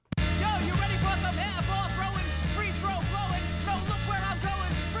some air ball throwing, free throw blowing. No, look where I'm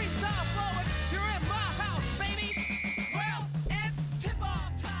going, freestyle flowing. You're in my house, baby. Well, it's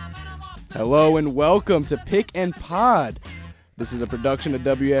tip-off time and I'm off. Hello and welcome to Pick and Pod. This is a production of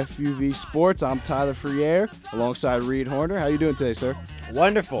WFUV Sports. I'm Tyler Friere alongside Reed Horner. How you doing today, sir?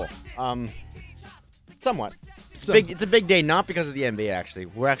 Wonderful. Somewhat. It's a big day, not because of the NBA, actually.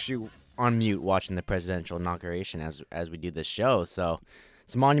 We're actually on mute watching the presidential inauguration as we do this show, so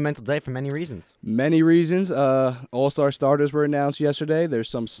it's a monumental day for many reasons. Many reasons. All-star starters were announced yesterday. There's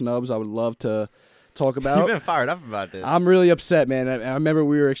some snubs I would love to talk about. You've been fired up about this. I'm really upset, man. I remember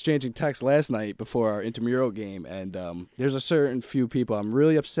we were exchanging texts last night before our intramural game, and there's a certain few people I'm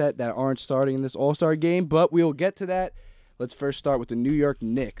really upset that aren't starting in this All-Star game, but we'll get to that. Let's first start with the New York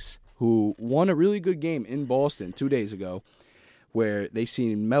Knicks, who won a really good game in Boston 2 days ago, where they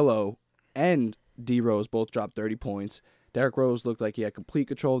seen Melo and D. Rose both drop 30 points. Derrick Rose looked like he had complete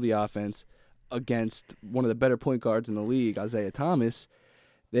control of the offense against one of the better point guards in the league, Isaiah Thomas.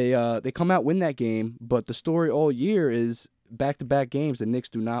 They come out, win that game, but the story all year is back-to-back games. The Knicks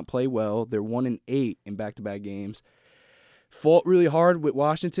do not play well. They're 1-8 in back-to-back games. Fought really hard with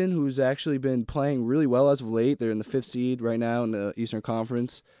Washington, who's actually been playing really well as of late. They're in the 5th seed right now in the Eastern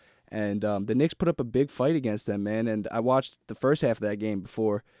Conference. And the Knicks put up a big fight against them, man. And I watched the first half of that game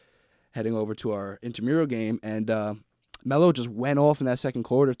before heading over to our intramural game. And Melo just went off in that second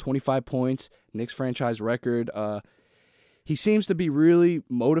quarter, 25 points, Knicks franchise record. He seems to be really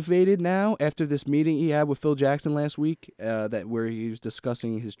motivated now after this meeting he had with Phil Jackson last week, where he was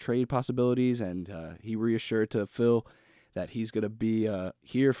discussing his trade possibilities. And he reassured to Phil that he's going to be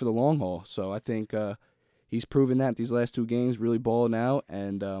here for the long haul. So I think he's proven that these last two games, really balling out,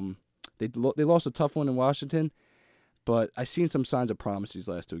 and they lost a tough one in Washington, but I've seen some signs of promise these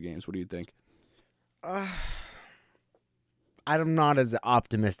last two games. What do you think? I'm not as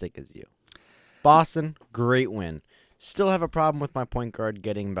optimistic as you. Boston, great win. Still have a problem with my point guard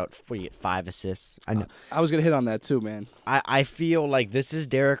getting about 5 assists. I know. I was going to hit on that too, man. I feel like this is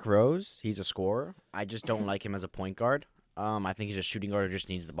Derrick Rose. He's a scorer. I just don't like him as a point guard. I think he's a shooting guard who just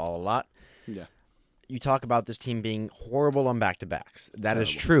needs the ball a lot. Yeah. You talk about this team being horrible on back-to-backs. That is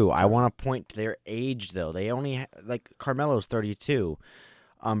true. I want to point to their age, though. They only Carmelo's 32,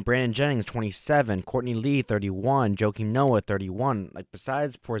 Brandon Jennings 27, Courtney Lee 31, Joakim Noah 31.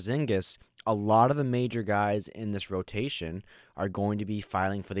 Besides Porzingis, a lot of the major guys in this rotation are going to be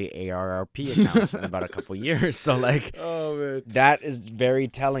filing for the ARRP accounts in about a couple years. So oh man, that is very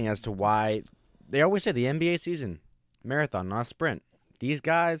telling as to why they always say the NBA season marathon, not a sprint. These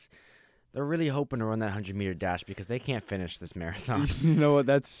guys, they're really hoping to run that 100-meter dash because they can't finish this marathon. You know what?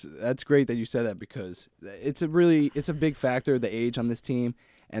 That's great that you said that because it's a big factor, the age on this team,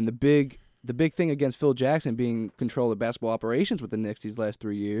 and the big thing against Phil Jackson being control of basketball operations with the Knicks these last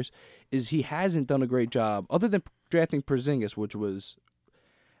 3 years is he hasn't done a great job other than drafting Porzingis, which was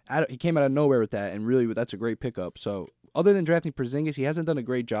he came out of nowhere with that, and really that's a great pickup. So other than drafting Porzingis, he hasn't done a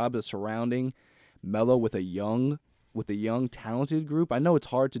great job of surrounding Melo with a young, talented group. I know it's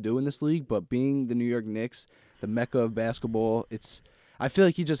hard to do in this league, but being the New York Knicks, the mecca of basketball, I feel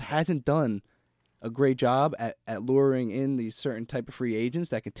like he just hasn't done a great job at luring in these certain type of free agents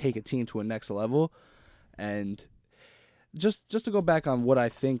that can take a team to a next level. And just to go back on what I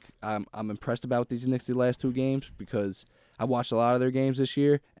think I'm impressed about these Knicks the last two games, because I watched a lot of their games this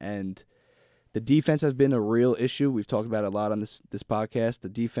year, and the defense has been a real issue. We've talked about it a lot on this podcast. The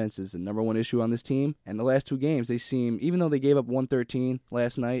defense is the number one issue on this team. And the last two games, they seem, even though they gave up 113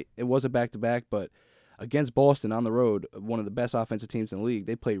 last night, it was a back-to-back, but against Boston on the road, one of the best offensive teams in the league,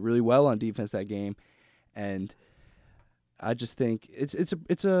 they played really well on defense that game. And I just think it's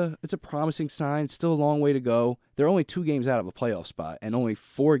a promising sign. It's still a long way to go. They're only 2 games out of a playoff spot and only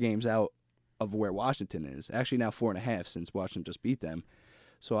 4 games out of where Washington is. Actually now 4.5 since Washington just beat them.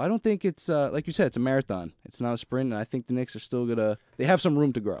 So I don't think it's, like you said, it's a marathon. It's not a sprint, and I think the Knicks are still they have some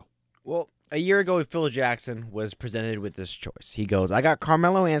room to grow. Well, a year ago, Phil Jackson was presented with this choice. He goes, I got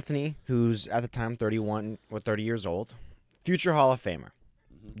Carmelo Anthony, who's at the time 31 or 30 years old, future Hall of Famer.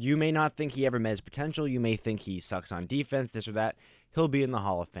 You may not think he ever met his potential. You may think he sucks on defense, this or that. He'll be in the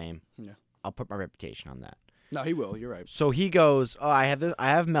Hall of Fame. Yeah. I'll put my reputation on that. No, he will. You're right. So he goes, I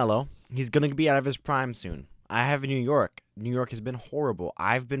have Melo. He's going to be out of his prime soon. I have New York. New York has been horrible.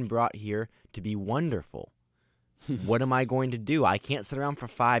 I've been brought here to be wonderful. What am I going to do? I can't sit around for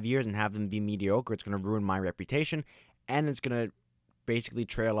 5 years and have them be mediocre. It's going to ruin my reputation, and it's going to basically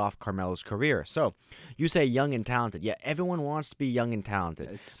trail off Carmelo's career. So you say young and talented. Yeah, everyone wants to be young and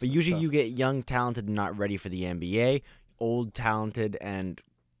talented. But usually you get young, talented, and not ready for the NBA, old, talented, and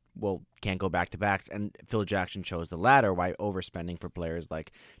can't go back-to-backs, and Phil Jackson chose the latter by overspending for players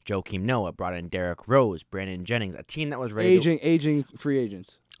like Joakim Noah, brought in Derrick Rose, Brandon Jennings, a team that was ready aging free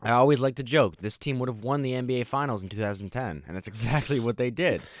agents. I always like to joke, this team would have won the NBA Finals in 2010, and that's exactly what they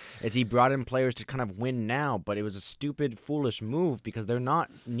did. Is he brought in players to kind of win now, but it was a stupid, foolish move because they're not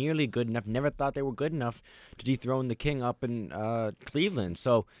nearly good enough, never thought they were good enough to dethrone the king up in Cleveland.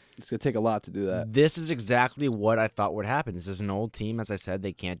 So It's going to take a lot to do that. this is exactly what I thought would happen. This is an old team. As I said,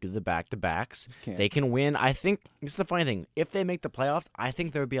 they can't do the back-to-backs. Can't. They can win. I think, this is the funny thing, if they make the playoffs, I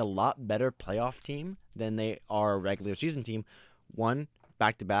think there would be a lot better playoff team than they are a regular season team. One,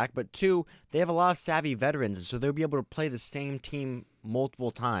 back-to-back, but two, they have a lot of savvy veterans, and so they'll be able to play the same team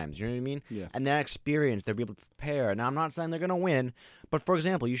multiple times. You know what I mean? Yeah. And that experience, they'll be able to prepare. Now, I'm not saying they're going to win, but for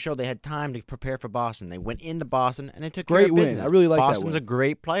example, you showed they had time to prepare for Boston. They went into Boston, and they took care Great of win. business. I really like that Boston's win. a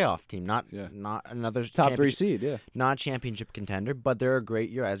great playoff team, not Yeah. another Top 3 championship- seed, yeah. not championship contender, but they're a great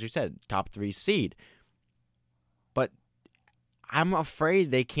year, as you said, top 3 seed. But I'm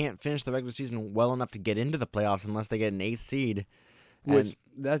afraid they can't finish the regular season well enough to get into the playoffs unless they get an 8th seed. Which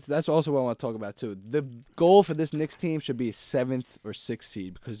that's also what I want to talk about too. The goal for this Knicks team should be a 7th or 6th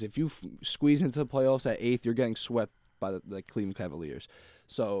seed, because if you squeeze into the playoffs at 8th, you're getting swept by the Cleveland Cavaliers.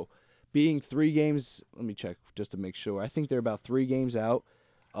 So being 3 games, let me check just to make sure. I think they're about 3 games out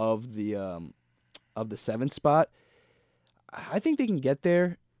of the 7th spot. I think they can get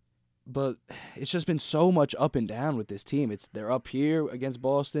there, but it's just been so much up and down with this team. They're up here against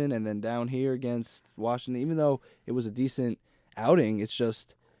Boston and then down here against Washington. Even though it was a decent outing, it's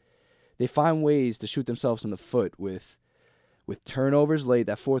just they find ways to shoot themselves in the foot with turnovers late.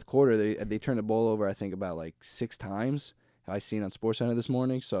 That fourth quarter, they turned the ball over, I think, about like 6 times. I seen on SportsCenter this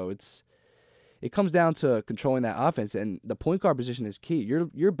morning. So it comes down to controlling that offense, and the point guard position is key.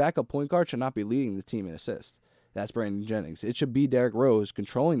 Your backup point guard should not be leading the team in assists. That's Brandon Jennings. It should be Derrick Rose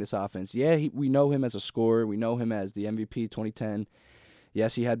controlling this offense. Yeah, we know him as a scorer. We know him as the MVP 2010.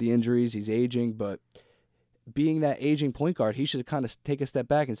 Yes, he had the injuries. He's aging, but being that aging point guard, he should kind of take a step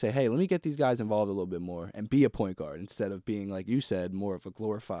back and say, hey, let me get these guys involved a little bit more and be a point guard instead of being, like you said, more of a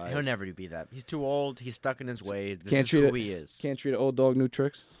glorified. He'll never be that. He's too old. He's stuck in his ways. This Can't is treat who it- he is. Can't treat an old dog new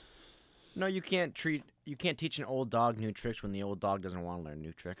tricks. No, you can't teach an old dog new tricks when the old dog doesn't want to learn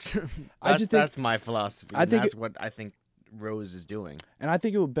new tricks. I just think- that's my philosophy. I think that's what I think Rose is doing. And I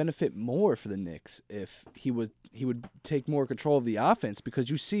think it would benefit more for the Knicks if he would take more control of the offense, because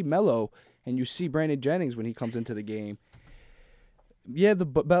you see Melo and you see Brandon Jennings when he comes into the game. Yeah,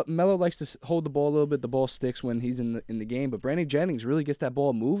 Melo likes to hold the ball a little bit. The ball sticks when he's in the game, but Brandon Jennings really gets that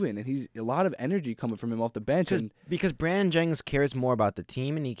ball moving, and he's a lot of energy coming from him off the bench. Because Brandon Jennings cares more about the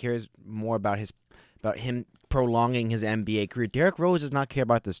team, and he cares more about him prolonging his NBA career. Derrick Rose does not care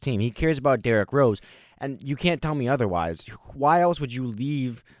about this team. He cares about Derrick Rose, and you can't tell me otherwise. Why else would you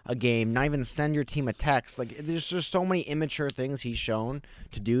leave a game, not even send your team a text? Like, there's just so many immature things he's shown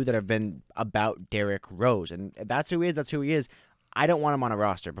to do that have been about Derrick Rose, and that's who he is. That's who he is. I don't want him on a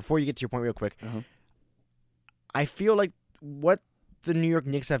roster. Before you get to your point real quick, I feel like what the New York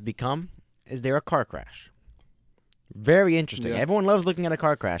Knicks have become is they're a car crash. Very interesting. Yeah. Everyone loves looking at a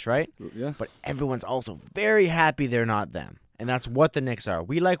car crash, right? Yeah. But everyone's also very happy they're not them. And that's what the Knicks are.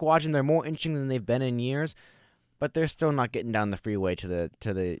 We like watching. They're more interesting than they've been in years, but they're still not getting down the freeway to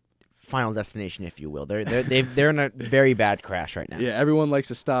the final destination, if you will. They're in a very bad crash right now. Yeah, everyone likes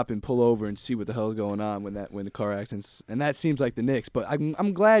to stop and pull over and see what the hell is going on when the car accidents, and that seems like the Knicks. But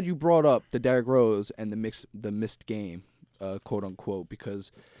I'm glad you brought up the Derrick Rose and the missed game, quote unquote,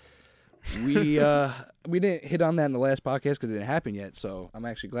 because we didn't hit on that in the last podcast because it didn't happen yet. So I'm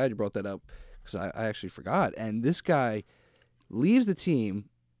actually glad you brought that up because I actually forgot. And this guy leaves the team,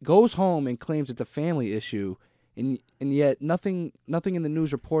 goes home, and claims it's a family issue. And yet nothing in the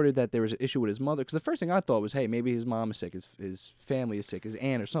news reported that there was an issue with his mother. Because the first thing I thought was, hey, maybe his mom is sick, his family is sick, his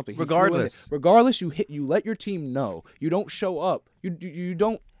aunt or something. He flew in Regardless. there. You let your team know. You don't show up. You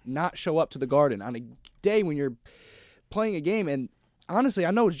don't not show up to the Garden on a day when you're playing a game. And honestly,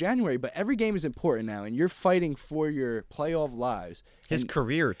 I know it's January, but every game is important now, and you're fighting for your playoff lives. His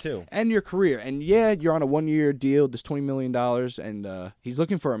career, too. And your career. And yeah, you're on a 1-year deal. There's $20 million, and he's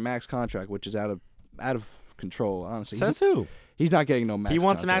looking for a max contract, which is out of control, honestly. Says who? He's not getting no max He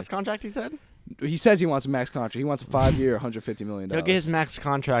wants contract. a max contract, he said? He says he wants a max contract. He wants a 5-year, $150 million. He'll get his max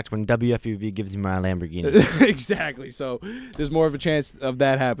contract when WFUV gives him my Lamborghini. Exactly. So there's more of a chance of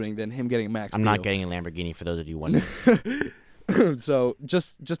that happening than him getting a max I'm deal. not getting a Lamborghini, for those of you wondering. So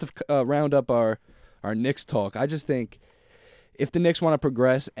just to round up our Knicks talk, I just think if the Knicks want to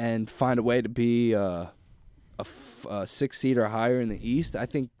progress and find a way to be a 6 seed or higher in the East, I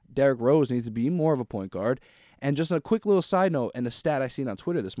think Derrick Rose needs to be more of a point guard. And just a quick little side note, and a stat I seen on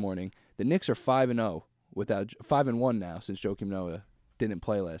Twitter this morning: the Knicks are 5-0 without 5-1 now since Joakim Noah didn't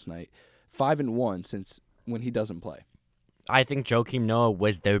play last night. 5-1 since when he doesn't play. I think Joakim Noah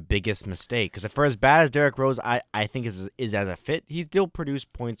was their biggest mistake because for as bad as Derrick Rose, I think is as a fit, he's still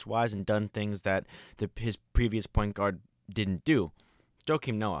produced points wise and done things that his previous point guard didn't do.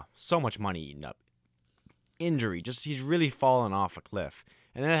 Joakim Noah, so much money eaten up, injury, just he's really fallen off a cliff,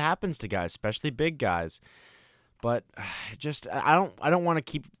 and that happens to guys, especially big guys. But just I don't want to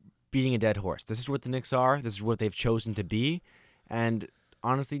keep beating a dead horse. This is what the Knicks are. This is what they've chosen to be, and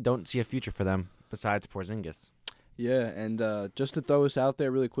honestly, don't see a future for them besides Porzingis. Yeah, and just to throw us out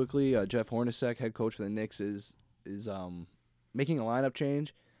there really quickly, Jeff Hornacek, head coach for the Knicks, is making a lineup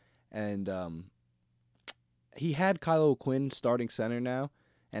change, and he had Kyle O'Quinn starting center now,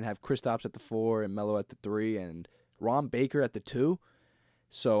 and have Kristaps at the 4 and Melo at the 3 and Ron Baker at the 2.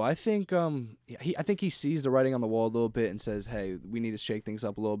 So I think he sees the writing on the wall a little bit and says, hey, we need to shake things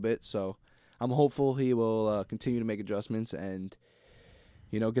up a little bit. So I'm hopeful he will continue to make adjustments and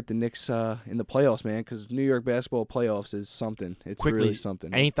get the Knicks in the playoffs, man, because New York basketball playoffs is something. It's Quickly, really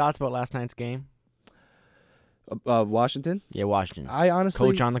something. Any thoughts about last night's game? Washington? Yeah, Washington. I honestly...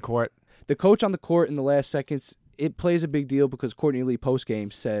 Coach on the court. The coach on the court in the last seconds, it plays a big deal because Courtney Lee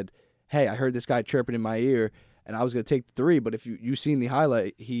postgame said, hey, I heard this guy chirping in my ear, and I was going to take the 3, but if you seen the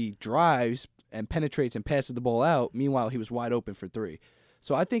highlight, he drives and penetrates and passes the ball out. Meanwhile, he was wide open for 3.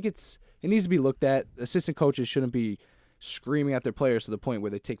 So I think it needs to be looked at. Assistant coaches shouldn't be screaming at their players to the point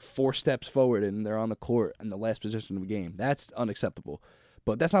where they take 4 steps forward and they're on the court in the last position of the game. That's unacceptable.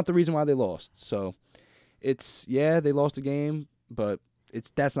 But that's not the reason why they lost. So they lost the game, but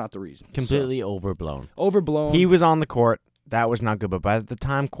that's not the reason. Completely overblown. Overblown. He was on the court. That was not good. But by the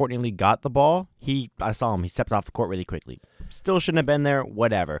time Courtney Lee got the ball, I saw him. He stepped off the court really quickly. Still shouldn't have been there.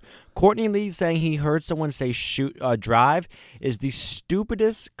 Whatever. Courtney Lee saying he heard someone say drive is the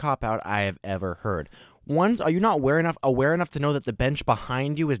stupidest cop-out I have ever heard. Are you not aware enough to know that the bench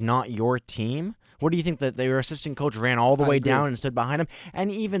behind you is not your team? What do you think that your assistant coach ran all the way down and stood behind him? And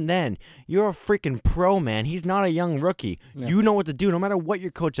even then, you're a freaking pro, man. He's not a young rookie. Yeah. You know what to do no matter what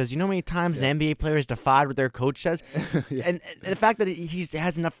your coach says. You know how many times an NBA player is defied what their coach says? Yeah. And the fact that he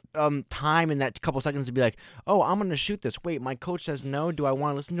has enough time in that couple seconds to be like, oh, I'm going to shoot this. Wait, my coach says no. Do I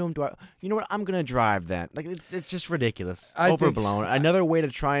want to listen to him? You know what? I'm going to drive that. Like it's just ridiculous. Overblown. Another way to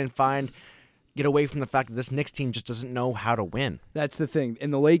try and get away from the fact that this Knicks team just doesn't know how to win. That's the thing.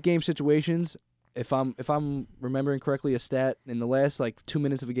 In the late game situations, if I'm remembering correctly, a stat in the last 2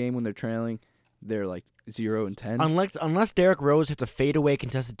 minutes of a game when they're trailing, they're 0-10. Unless Derrick Rose hits a fadeaway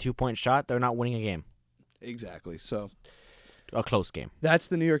contested 2-point shot, they're not winning a game. Exactly. So a close game. That's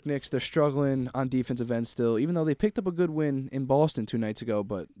the New York Knicks. They're struggling on defensive end still, even though they picked up a good win in Boston 2 nights ago.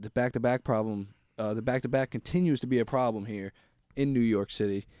 But the back-to-back continues to be a problem here in New York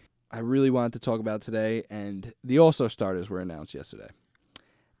City. I really wanted to talk about today, and the All-Star starters were announced yesterday.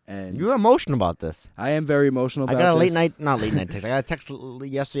 And you're emotional about this. I am very emotional about this. I got a not late night text. I got a text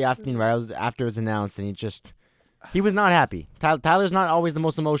yesterday afternoon after it was announced, and he was not happy. Tyler's not always the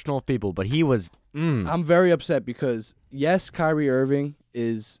most emotional of people, but he was. I'm very upset because, yes, Kyrie Irving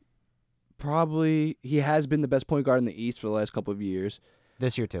is he has been the best point guard in the East for the last couple of years.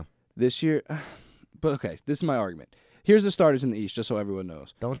 This year, too. But okay, this is my argument. Here's the starters in the East, just so everyone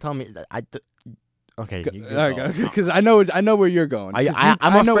knows. Don't tell me that okay, because I know where you're going.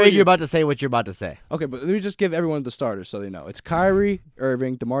 I'm afraid you're about to say what you're about to say. Okay, but let me just give everyone the starters so they know. It's Kyrie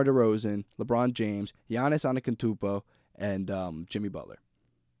Irving, DeMar DeRozan, LeBron James, Giannis Antetokounmpo, and Jimmy Butler.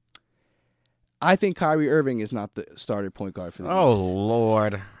 I think Kyrie Irving is not the starter point guard for the East.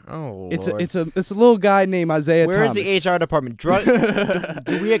 Lord. It's a little guy named Isaiah Thomas. Where's the HR department?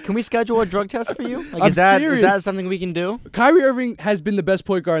 Can we schedule a drug test for you? Is that something we can do? Kyrie Irving has been the best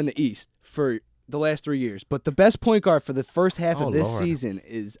point guard in the East for the last 3 years, but the best point guard for the first half of this season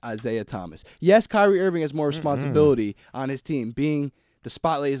is Isaiah Thomas. Yes, Kyrie Irving has more responsibility on his team, being the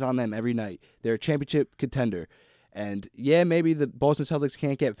spotlight is on them every night. They're a championship contender. And yeah, maybe the Boston Celtics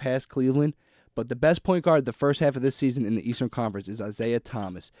can't get past Cleveland, but the best point guard the first half of this season in the Eastern Conference is Isaiah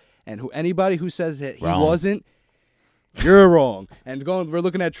Thomas. And anybody who says that he wasn't, you're wrong. And we're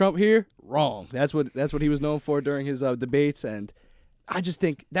looking at Trump here, wrong. That's what he was known for during his debates. And I just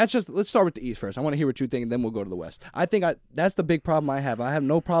think let's start with the East first. I want to hear what you think, and then we'll go to the West. I think that's the big problem I have. I have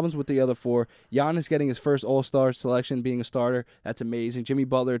no problems with the other 4. Giannis getting his first All-Star selection, being a starter. That's amazing. Jimmy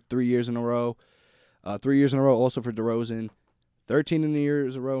Butler, 3 years in a row. 3 years in a row also for DeRozan. 13 in the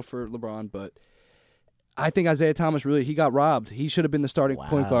years in a row for LeBron, but I think Isaiah Thomas he got robbed. He should have been the starting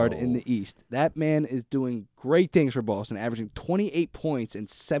point guard in the East. That man is doing great things for Boston, averaging 28 points and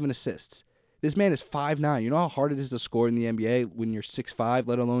 7 assists. This man is 5'9". You know how hard it is to score in the NBA when you're 6'5",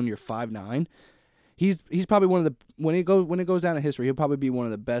 let alone you're 5'9". He's probably one of the when it goes down in history, he'll probably be one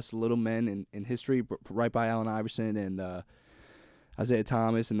of the best little men in history, right by Allen Iverson and Isaiah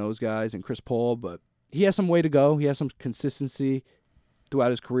Thomas and those guys and Chris Paul. But he has some way to go. He has some consistency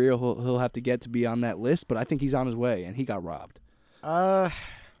throughout his career. He'll have to get to be on that list, but I think he's on his way, and he got robbed.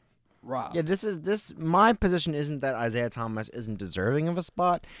 Robbed. Yeah, this. My position isn't that Isaiah Thomas isn't deserving of a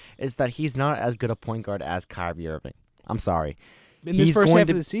spot. It's that he's not as good a point guard as Kyrie Irving. I'm sorry. In this He's first going half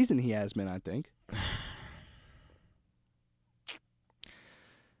to- of the season, he has been, I think.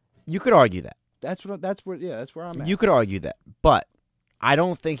 You could argue that. That's where I'm at. You could argue that, but I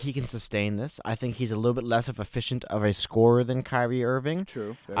don't think he can sustain this. I think he's a little bit less efficient of a scorer than Kyrie Irving.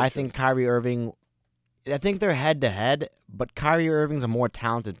 True. I think Kyrie Irving. I think they're head to head, but Kyrie Irving's a more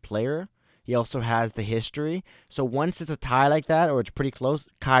talented player. He also has the history. So once it's a tie like that, or it's pretty close,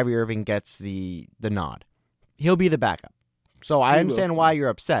 Kyrie Irving gets the nod. He'll be the backup. So I He understand will. why you're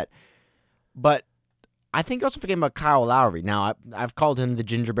upset, but I think you're also forgetting about Kyle Lowry. Now, I've called him the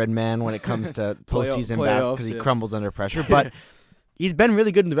gingerbread man when it comes to postseason basketball because he yeah. crumbles under pressure, but he's been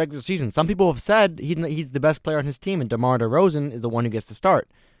really good in the regular season. Some people have said he's the best player on his team, and DeMar DeRozan is the one who gets to start.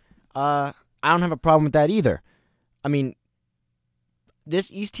 I don't have a problem with that either. I mean,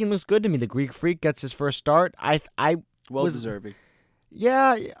 this East team looks good to me. The Greek Freak gets his first start. well was- deserving.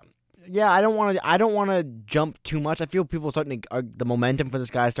 Yeah. I don't want to jump too much. I feel people starting to the momentum for this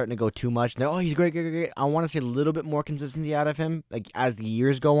guy is starting to go too much. And he's great. I want to see a little bit more consistency out of him, like as the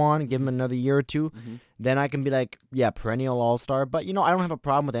years go on. Give him another year or two, then I can be like, yeah, perennial All-Star. But I don't have a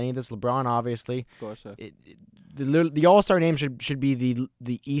problem with any of this. LeBron, obviously. Of course. The All-Star name should be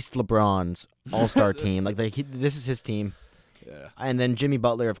the East LeBron's All-Star team. Like this is his team. Yeah. And then Jimmy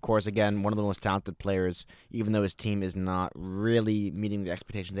Butler, of course, again, one of the most talented players, even though his team is not really meeting the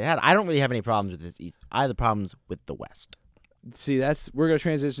expectations they had. I don't really have any problems with this East. I have the problems with the West. See, we're gonna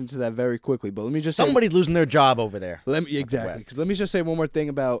transition to that very quickly, but let me just Somebody's losing their job over there. exactly. West. 'Cause let me just say one more thing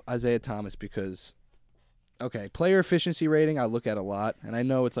about Isaiah Thomas because, okay, player efficiency rating I look at a lot, and I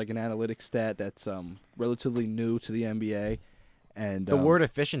know it's like an analytic stat that's relatively new to the NBA, and The word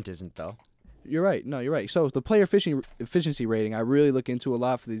efficient isn't, though. You're right. No, you're right. So the player efficiency rating I really look into a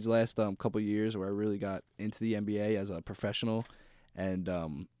lot for these last couple of years where I really got into the NBA as a professional, and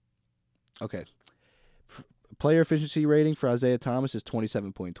okay, player efficiency rating for Isaiah Thomas is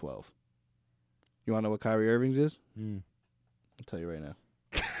 27.12. You want to know what Kyrie Irving's is? I'll tell you right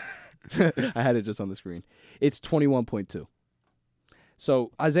now. I had it just on the screen. It's 21.2.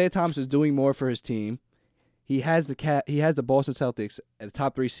 So Isaiah Thomas is doing more for his team. He has the Boston Celtics at the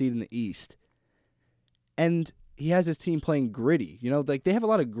top 3 seed in the East. And he has his team playing gritty. Like they have a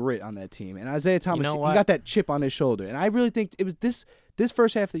lot of grit on that team. And Isaiah Thomas, know he what? got that chip on his shoulder. And I really think it was this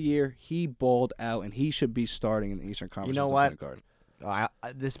first half of the year, he balled out and he should be starting in the Eastern Conference. You know as the what? point guard.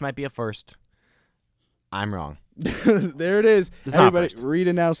 This might be a first. I'm wrong. There it is. It's not Everybody, first. Reed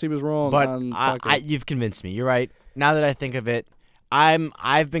announced he was wrong. But on podcast. you've convinced me. You're right. Now that I think of it,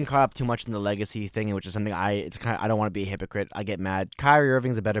 I've been caught up too much in the legacy thing, which is something I don't want to be a hypocrite. I get mad. Kyrie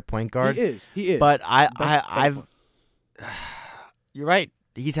Irving's a better point guard. He is. But I've. you're right.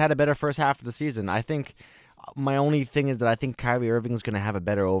 He's had a better first half of the season. I think my only thing is that I think Kyrie Irving's going to have a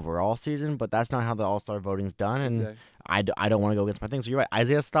better overall season, but that's not how the All-Star voting's done, and Exactly. I don't want to go against my thing. So you're right.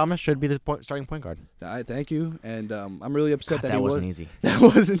 Isaiah Thomas should be the starting point guard. Thank you, and I'm really upset that he wasn't easy. That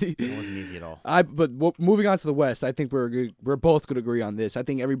wasn't. It wasn't easy at all. Moving on to the West, I think we're both going to agree on this. I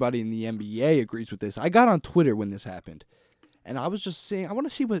think everybody in the NBA agrees with this. I got on Twitter when this happened, and I was just saying I want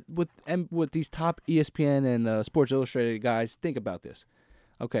to see what these top ESPN and Sports Illustrated guys think about this.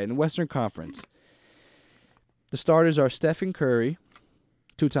 Okay, in the Western Conference, the starters are Stephen Curry,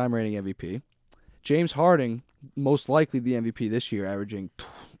 2-time reigning MVP, James Harden, most likely the MVP this year, averaging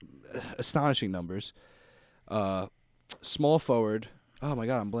astonishing numbers. Small forward. Oh my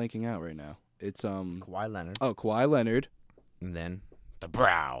God, I'm blanking out right now. It's Kawhi Leonard. Kawhi Leonard, And then the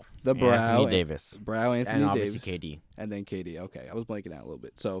Brow. Brow, Anthony and- Davis. Anthony And obviously Davis, KD. and then KD. Okay, I was blanking out a little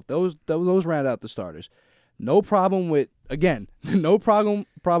bit. So those round out the starters. No problem with no problem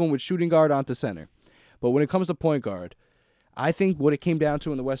with shooting guard onto center, but when it comes to point guard, I think what it came down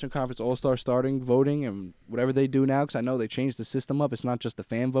to in the Western Conference All-Star starting voting and whatever they do now, because I know they changed the system up. It's not just the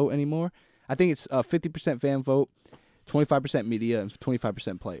fan vote anymore. I think it's 50% fan vote, 25% media, and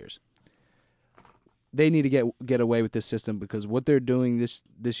 25% players. They need to get away with this system because what they're doing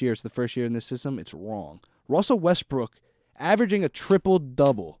this year, it's the first year in this system, it's wrong. Russell Westbrook averaging a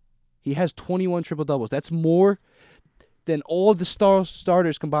triple-double. He has 21 triple-doubles. That's more than all of the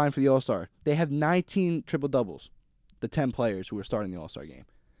starters combined for the All-Star. They have 19 triple-doubles, the 10 players who are starting the All-Star game.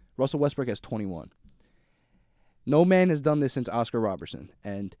 Russell Westbrook has 21. No man has done this since Oscar Robertson,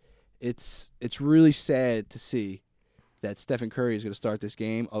 and it's really sad to see that Stephen Curry is going to start this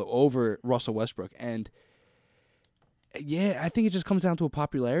game over Russell Westbrook. And yeah, I think it just comes down to a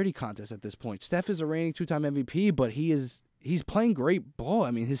popularity contest at this point. Steph is a reigning 2-time MVP, but he's playing great ball.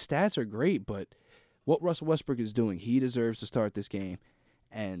 I mean, his stats are great, but what Russell Westbrook is doing, he deserves to start this game.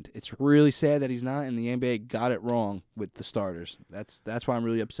 And it's really sad that he's not, and the NBA got it wrong with the starters. That's why I'm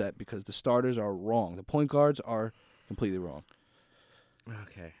really upset, because the starters are wrong. The point guards are completely wrong.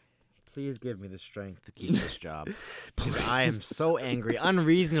 Okay. Please give me the strength to keep this job. Because I am so angry,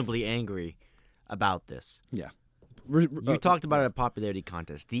 unreasonably angry about this. Yeah. You talked about a popularity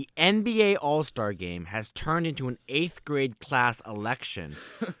contest. The NBA All-Star Game has turned into an 8th grade class election.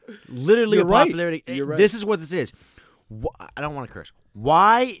 Literally You're a right. popularity. You're right. This is what this is. I don't want to curse.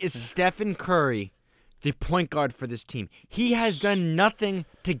 Why is Stephen Curry the point guard for this team? He has done nothing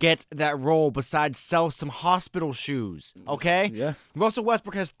to get that role besides sell some hospital shoes, okay? Yeah. Russell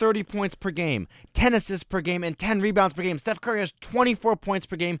Westbrook has 30 points per game, 10 assists per game, and 10 rebounds per game. Steph Curry has 24 points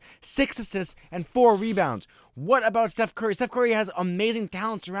per game, 6 assists, and 4 rebounds. What about Steph Curry? Steph Curry has amazing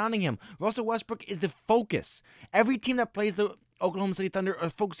talent surrounding him. Russell Westbrook is the focus. Every team that plays the Oklahoma City Thunder are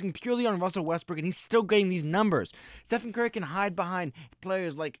focusing purely on Russell Westbrook, and he's still getting these numbers. Stephen Curry can hide behind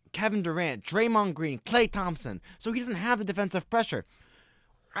players like Kevin Durant, Draymond Green, Klay Thompson, so he doesn't have the defensive pressure.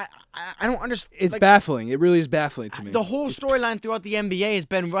 I don't understand. It's baffling. It really is baffling to me. The whole storyline throughout the NBA has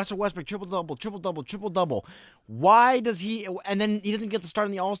been Russell Westbrook triple-double, triple-double, triple-double. Why does he – and then he doesn't get to start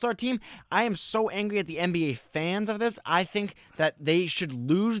on the All-Star team? I am so angry at the NBA fans of this. I think that they should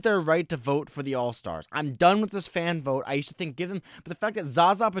lose their right to vote for the All-Stars. I'm done with this fan vote. I used to think give them – but the fact that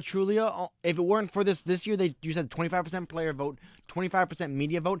Zaza Pachulia, if it weren't for this year, you said 25% player vote, 25%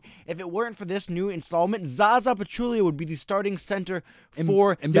 media vote. If it weren't for this new installment, Zaza Pachulia would be the starting center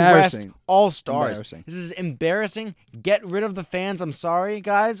for the West All-Stars. This is embarrassing. Get rid of the fans. I'm sorry,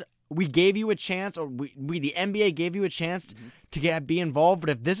 guys. We gave you a chance, or we the NBA gave you a chance to be involved. But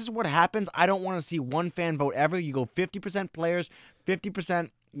if this is what happens, I don't want to see one fan vote ever. You go 50% players,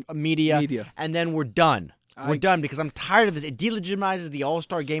 50% media, and then we're done. We're done because I'm tired of this. It delegitimizes the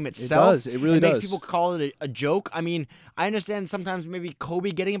All-Star game itself. It does. It really does. Makes people call it a joke. I mean, I understand sometimes maybe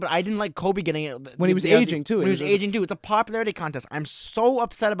Kobe getting it, but I didn't like Kobe getting it. When he was aging, too. When he was aging, too. It's a popularity contest. I'm so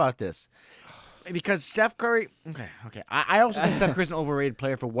upset about this. Because Steph Curry, okay. I also think Steph Curry's an overrated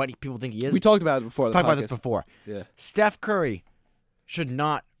player for what people think he is. We talked about it before. Talked about this before. Yeah. Steph Curry should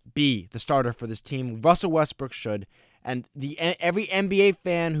not be the starter for this team. Russell Westbrook should. And every NBA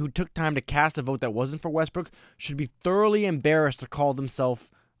fan who took time to cast a vote that wasn't for Westbrook should be thoroughly embarrassed to call themselves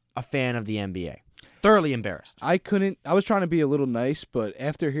a fan of the NBA. Thoroughly embarrassed. I was trying to be a little nice, but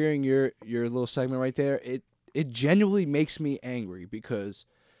after hearing your little segment right there, it genuinely makes me angry, because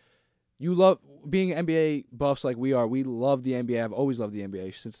you love being NBA buffs like we are. We love the NBA. I've always loved the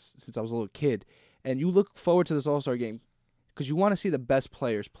NBA since I was a little kid. And you look forward to this All-Star game because you want to see the best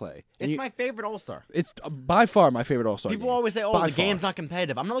players play. It's my favorite All-Star. It's by far my favorite All-Star game. People always say, the game's not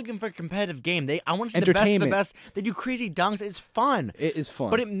competitive. I'm not looking for a competitive game. I want to see the best of the best. They do crazy dunks. It's fun. It is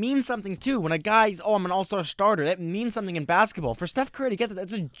fun. But it means something, too. When a guy's, I'm an All-Star starter, that means something in basketball. For Steph Curry to get that,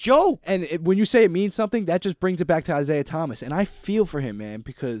 that's a joke. And when you say it means something, that just brings it back to Isaiah Thomas. And I feel for him, man,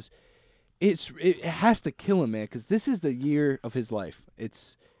 because it has to kill him, man, because this is the year of his life.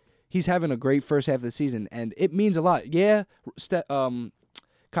 He's having a great first half of the season, and it means a lot. Yeah,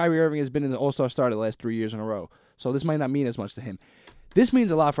 Kyrie Irving has been in the All-Star star the last 3 years in a row, so this might not mean as much to him. This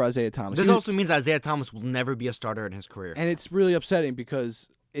means a lot for Isaiah Thomas. This also means Isaiah Thomas will never be a starter in his career. And it's really upsetting because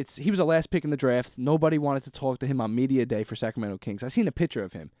he was the last pick in the draft. Nobody wanted to talk to him on Media Day for Sacramento Kings. I seen a picture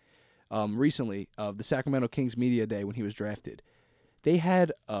of him recently of the Sacramento Kings Media Day when he was drafted. They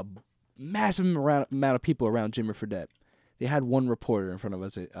had a massive amount of people around Jimmy Fredette. They had one reporter in front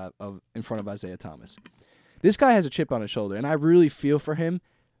of Isaiah Thomas. This guy has a chip on his shoulder, and I really feel for him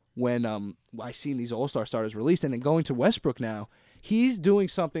when I seen these All-Star starters released, and then going to Westbrook now. He's doing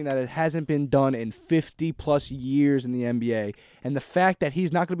something that hasn't been done in 50-plus years in the NBA, and the fact that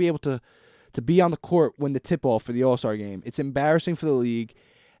he's not going to be able to be on the court when the tip-off for the All-Star game, it's embarrassing for the league,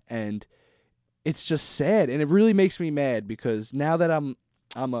 and it's just sad, and it really makes me mad because now that I'm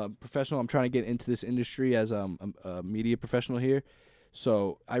a professional. I'm trying to get into this industry as a media professional here.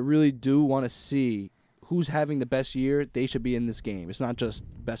 So I really do want to see who's having the best year. They should be in this game. It's not just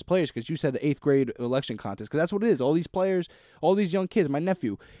best players, because you said the 8th grade election contest, because that's what it is. All these players, all these young kids, my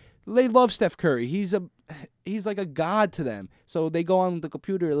nephew, they love Steph Curry. He's like a god to them. So they go on the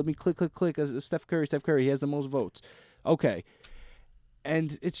computer, let me click, Steph Curry. He has the most votes. Okay.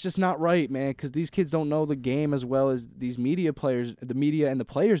 And it's just not right, man, because these kids don't know the game as well as these media players, the media and the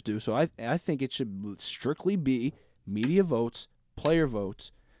players do. So I think it should strictly be media votes, player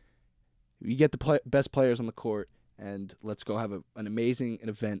votes. You get the best players on the court, and let's go have an amazing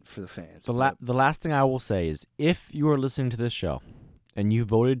event for the fans. The last thing I will say is, if you are listening to this show and you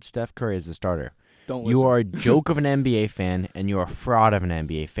voted Steph Curry as the starter, Don't you listen. are a joke of an NBA fan, and you're a fraud of an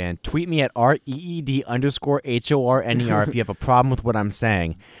NBA fan. Tweet me at REED_HORNER if you have a problem with what I'm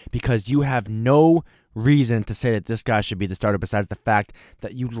saying, because you have no reason to say that this guy should be the starter besides the fact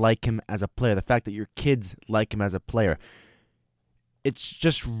that you like him as a player, the fact that your kids like him as a player. It's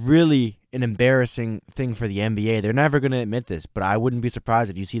just really an embarrassing thing for the NBA. They're never going to admit this, but I wouldn't be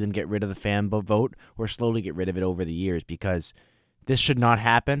surprised if you see them get rid of the fan vote or slowly get rid of it over the years, because this should not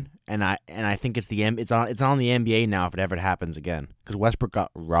happen, and I think it's on the NBA now if it ever happens again, because Westbrook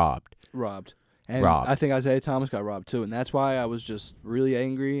got robbed. And I think Isaiah Thomas got robbed too, and that's why I was just really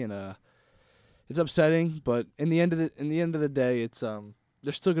angry, and it's upsetting. But in the end of the day, it's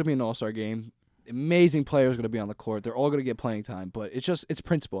there's still going to be an All-Star game. Amazing players going to be on the court. They're all going to get playing time, but it's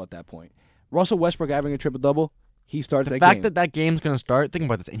principle at that point. Russell Westbrook having a triple-double, he starts that game. The fact that game's going to start, think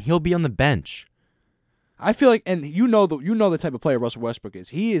about this, and he'll be on the bench. I feel like, and you know the type of player Russell Westbrook is.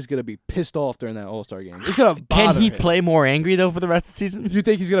 He is going to be pissed off during that All-Star game. It's going to bother Can he him. play more angry, though, for the rest of the season? You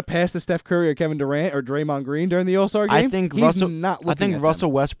think he's going to pass to Steph Curry or Kevin Durant or Draymond Green during the All-Star game? I think he's not looking at Russell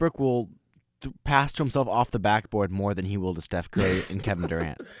them. Westbrook will pass to himself off the backboard more than he will to Steph Curry and Kevin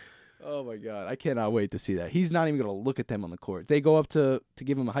Durant. Oh, my God. I cannot wait to see that. He's not even going to look at them on the court. They go up to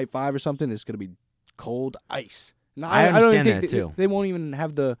give him a high five or something, it's going to be cold ice. No, I don't understand even that, think too. They won't even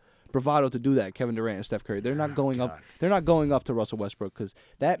have the bravado to do that, Kevin Durant and Steph Curry. They're not going up. They're not going up to Russell Westbrook, because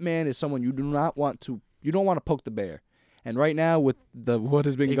that man is someone you don't want to poke the bear. And right now, with what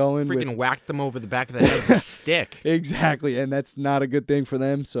has been They going, freaking whacked them over the back of the head with a stick. Exactly, and that's not a good thing for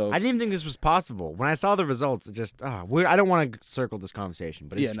them. So I didn't even think this was possible. When I saw the results, it just I don't want to circle this conversation,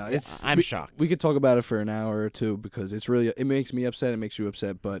 but I'm shocked. We could talk about it for an hour or two, because it makes me upset. It makes you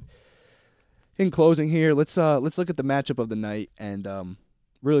upset. But in closing here, let's look at the matchup of the night, and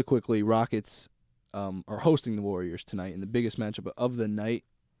really quickly, Rockets are hosting the Warriors tonight in the biggest matchup of the night.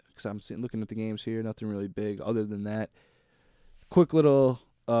 Because I'm looking at the games here, nothing really big other than that. Quick little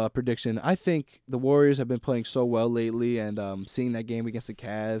prediction. I think the Warriors have been playing so well lately, and seeing that game against the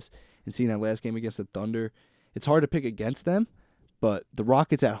Cavs and seeing that last game against the Thunder, it's hard to pick against them, but the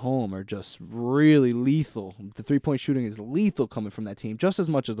Rockets at home are just really lethal. The three-point shooting is lethal coming from that team, just as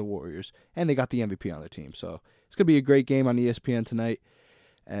much as the Warriors, and they got the MVP on their team. So it's going to be a great game on ESPN tonight,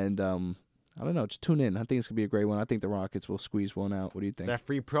 and I don't know, just tune in. I think it's going to be a great one. I think the Rockets will squeeze one out. What do you think? That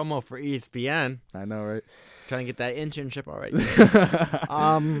free promo for ESPN. I know, right? Trying to get that internship already.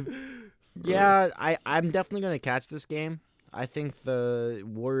 Yeah, I'm definitely going to catch this game. I think the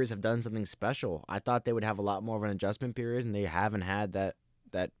Warriors have done something special. I thought they would have a lot more of an adjustment period, and they haven't had that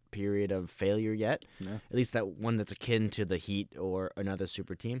period of failure yet. No. At least that one that's akin to the Heat or another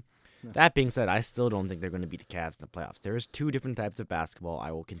super team. No. That being said, I still don't think they're going to beat the Cavs in the playoffs. There's two different types of basketball.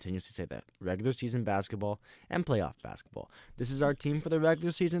 I will continuously say that. Regular season basketball and playoff basketball. This is our team for the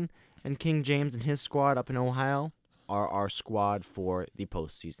regular season, and King James and his squad up in Ohio are our squad for the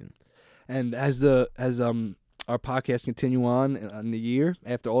postseason. And as our podcast continue on in the year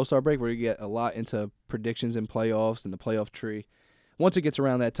after All-Star break, we're going to get a lot into predictions and playoffs and the playoff tree once it gets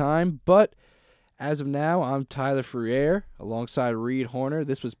around that time. But as of now, I'm Tyler Ferrier alongside Reed Horner.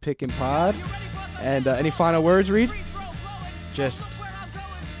 This was Pick and Pod. And any final words, Reed? Just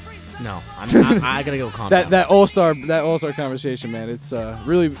no. I gotta go calm down. That All-Star conversation, man. It's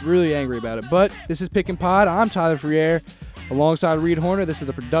really angry about it. But this is Pick and Pod. I'm Tyler Ferrier alongside Reed Horner. This is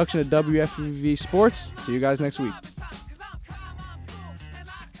the production of WFUV Sports. See you guys next week.